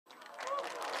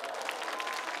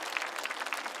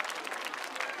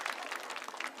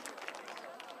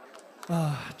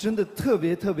啊，真的特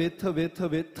别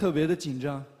的紧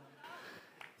张，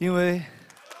因为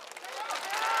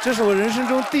这是我人生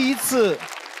中第一次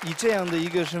以这样的一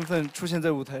个身份出现在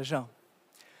舞台上。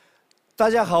大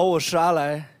家好，我是阿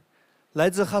来，来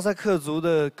自哈萨克族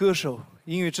的歌手、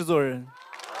音乐制作人。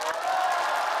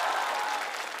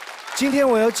今天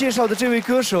我要介绍的这位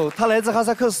歌手，他来自哈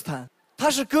萨克斯坦，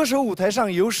他是歌手舞台上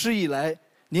有史以来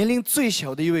年龄最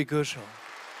小的一位歌手。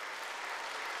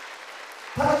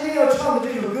 他今天要唱的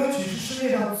这首歌曲是世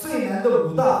界上最难的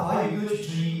5大法语歌曲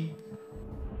之一。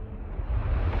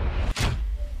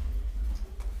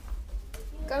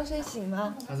刚睡醒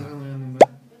吗？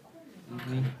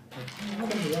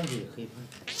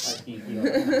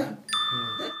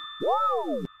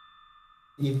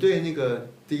你对那个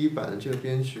第一版的这个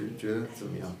编曲觉得怎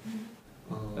么样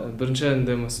？біріншіден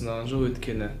демосынан жоқ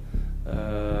өйткені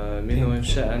менің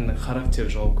ойымша әннің характері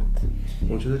жоқ кетті。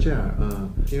 我觉得这样，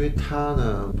因为他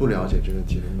呢不了解这个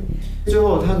节目，最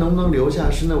后他能不能留下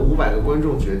是那500个观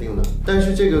众决定的。但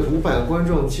是这个500个观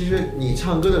众，其实你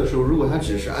唱歌的时候，如果他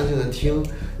只是安静的听，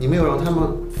你没有让他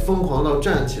们疯狂到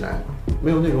站起来，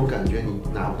没有那种感觉，你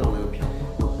拿不到那个票。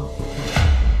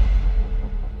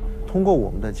通过我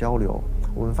们的交流，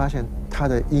我们发现他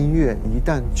的音乐一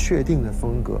旦确定的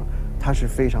风格，他是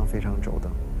非常轴的，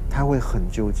他会很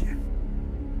纠结。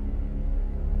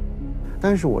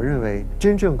 但是我认为，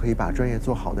真正可以把专业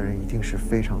做好的人，一定是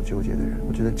非常纠结的人。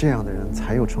我觉得这样的人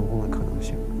才有成功的可能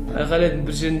性。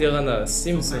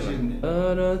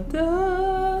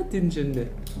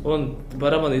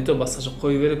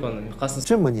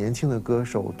这么年轻的歌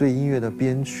手，对音乐的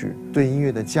编曲、对音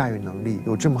乐的驾驭能力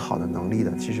有这么好的能力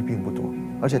的，其实并不多。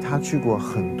而且他去过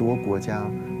很多国家，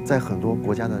在很多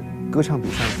国家的歌唱比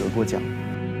赛得过奖。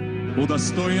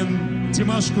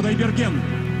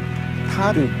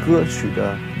 他对歌曲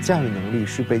的驾驭能力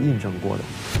是被印证过的。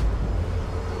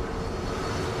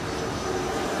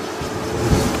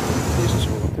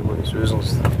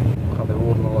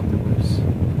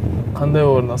қандай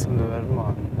орын алсам да бәрібір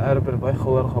маған әрбір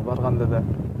байқауларға барғанда да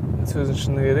сөздің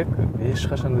шыны керек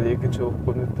ешқашан да екінші болып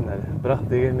көрмеппін әлі бірақ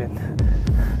дегенмен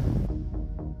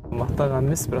мақтаған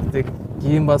емес бірақ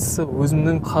ең бастысы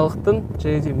өзімнің халықтың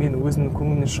және де мен өзімнің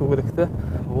көңілімнен шығу керек та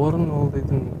орын ол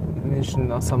дейтін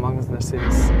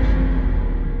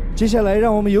接下来，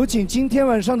让我们有请今天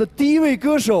晚上的第一位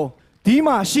歌手迪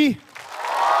玛希。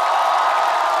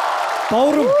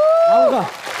包容，好个。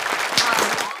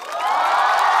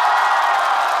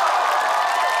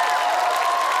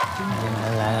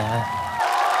来。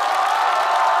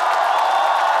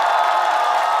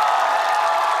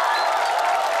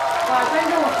哇，观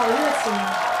众好热情。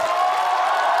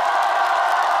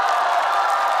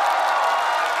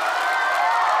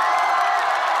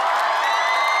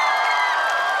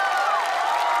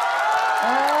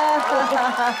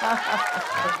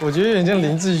 我觉得有点像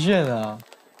林志炫啊。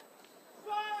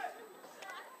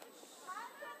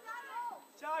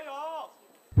加油！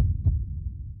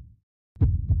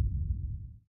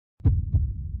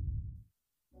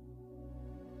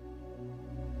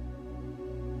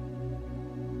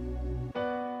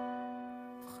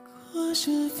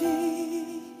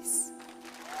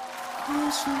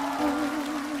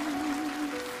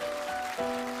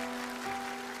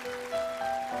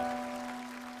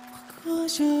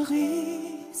 Je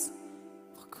ris,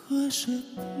 pourquoi je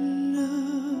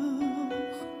pleure?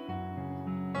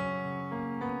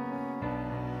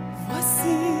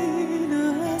 Voici le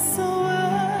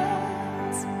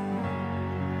S.O.S.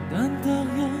 d'un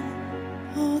terrien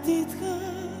en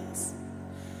détresse.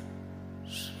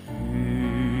 J'ai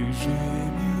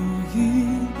mûri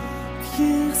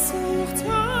pierre sur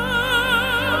terre.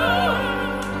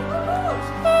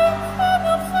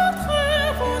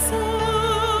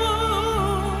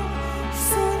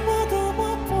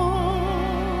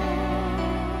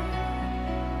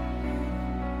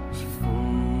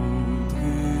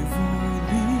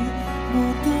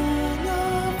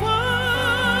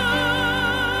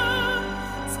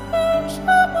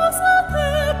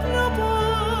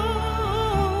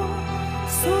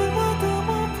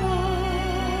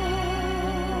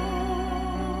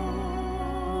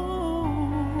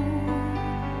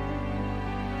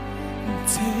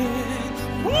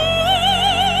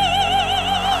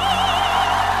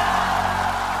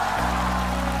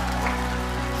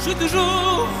 Je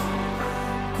toujours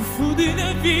qu'au fond d'une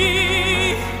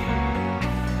vie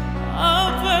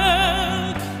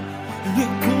avec les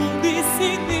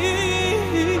condescendés.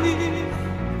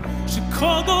 Je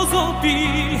crois aux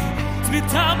zombies, tu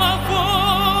es à ma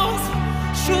force.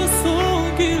 Je sens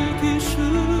quelque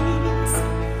chose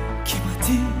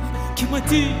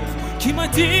qui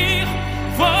m'attire,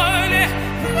 volez.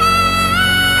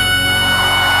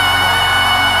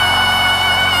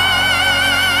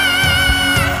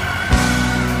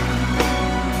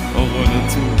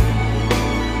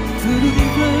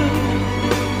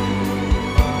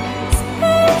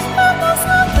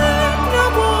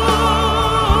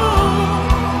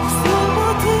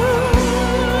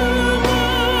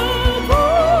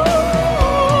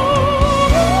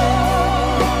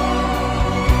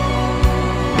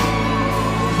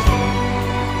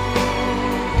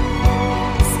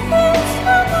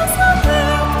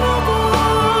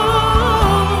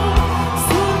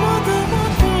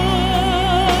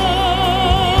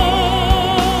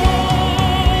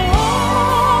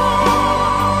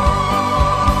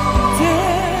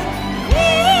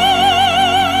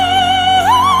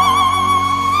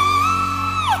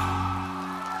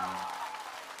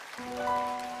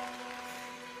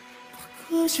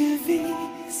 je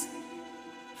vise?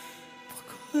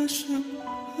 Pourquoi je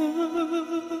meurs?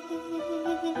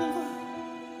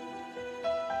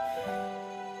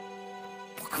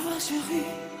 Pourquoi je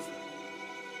ris?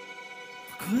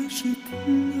 Pourquoi je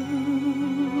pleure?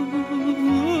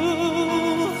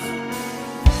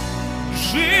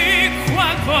 J'y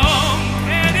crois comme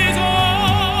des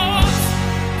autres,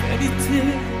 vérité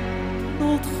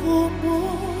notre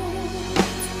monde.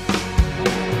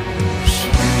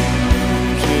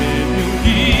 J'ai me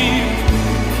guide,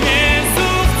 pieds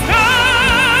sur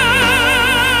terre.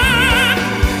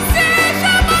 Si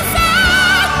je me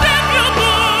sens déviant,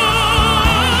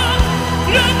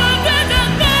 le monde est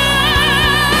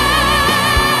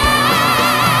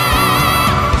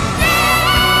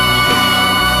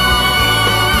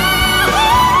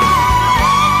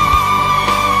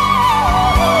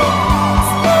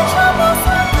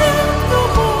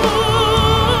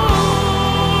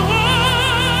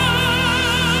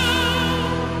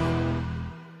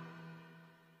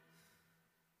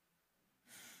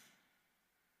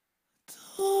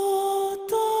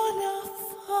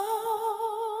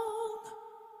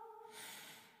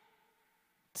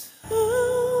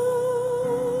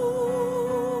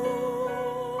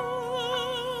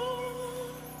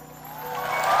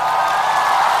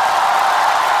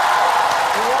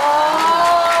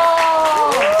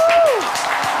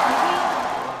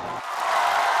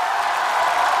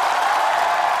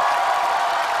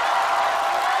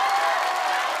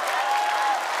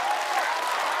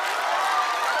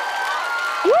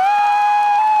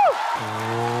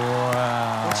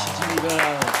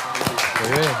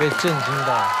被震惊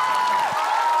到。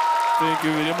Thank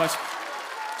you very much.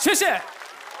 谢谢。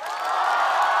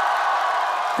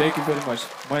Thank you very much,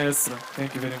 maestro.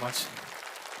 Thank you very much.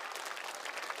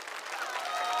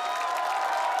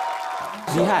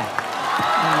 厉害。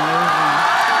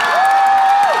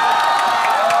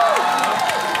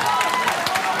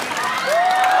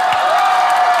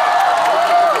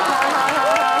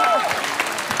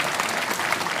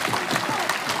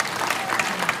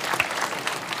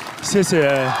谢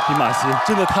谢迪玛希，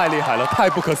真的太厉害了，太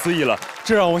不可思议了。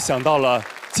这让我想到了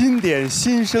经典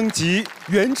新生集，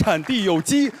原产地有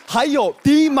机，还有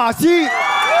迪玛希。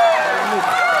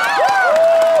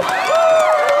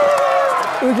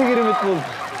 Öte keremit buldum.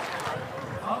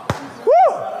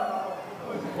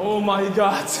 Oh my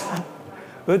god.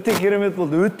 Öte keremit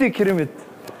buldu. Öte keremit.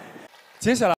 接下来。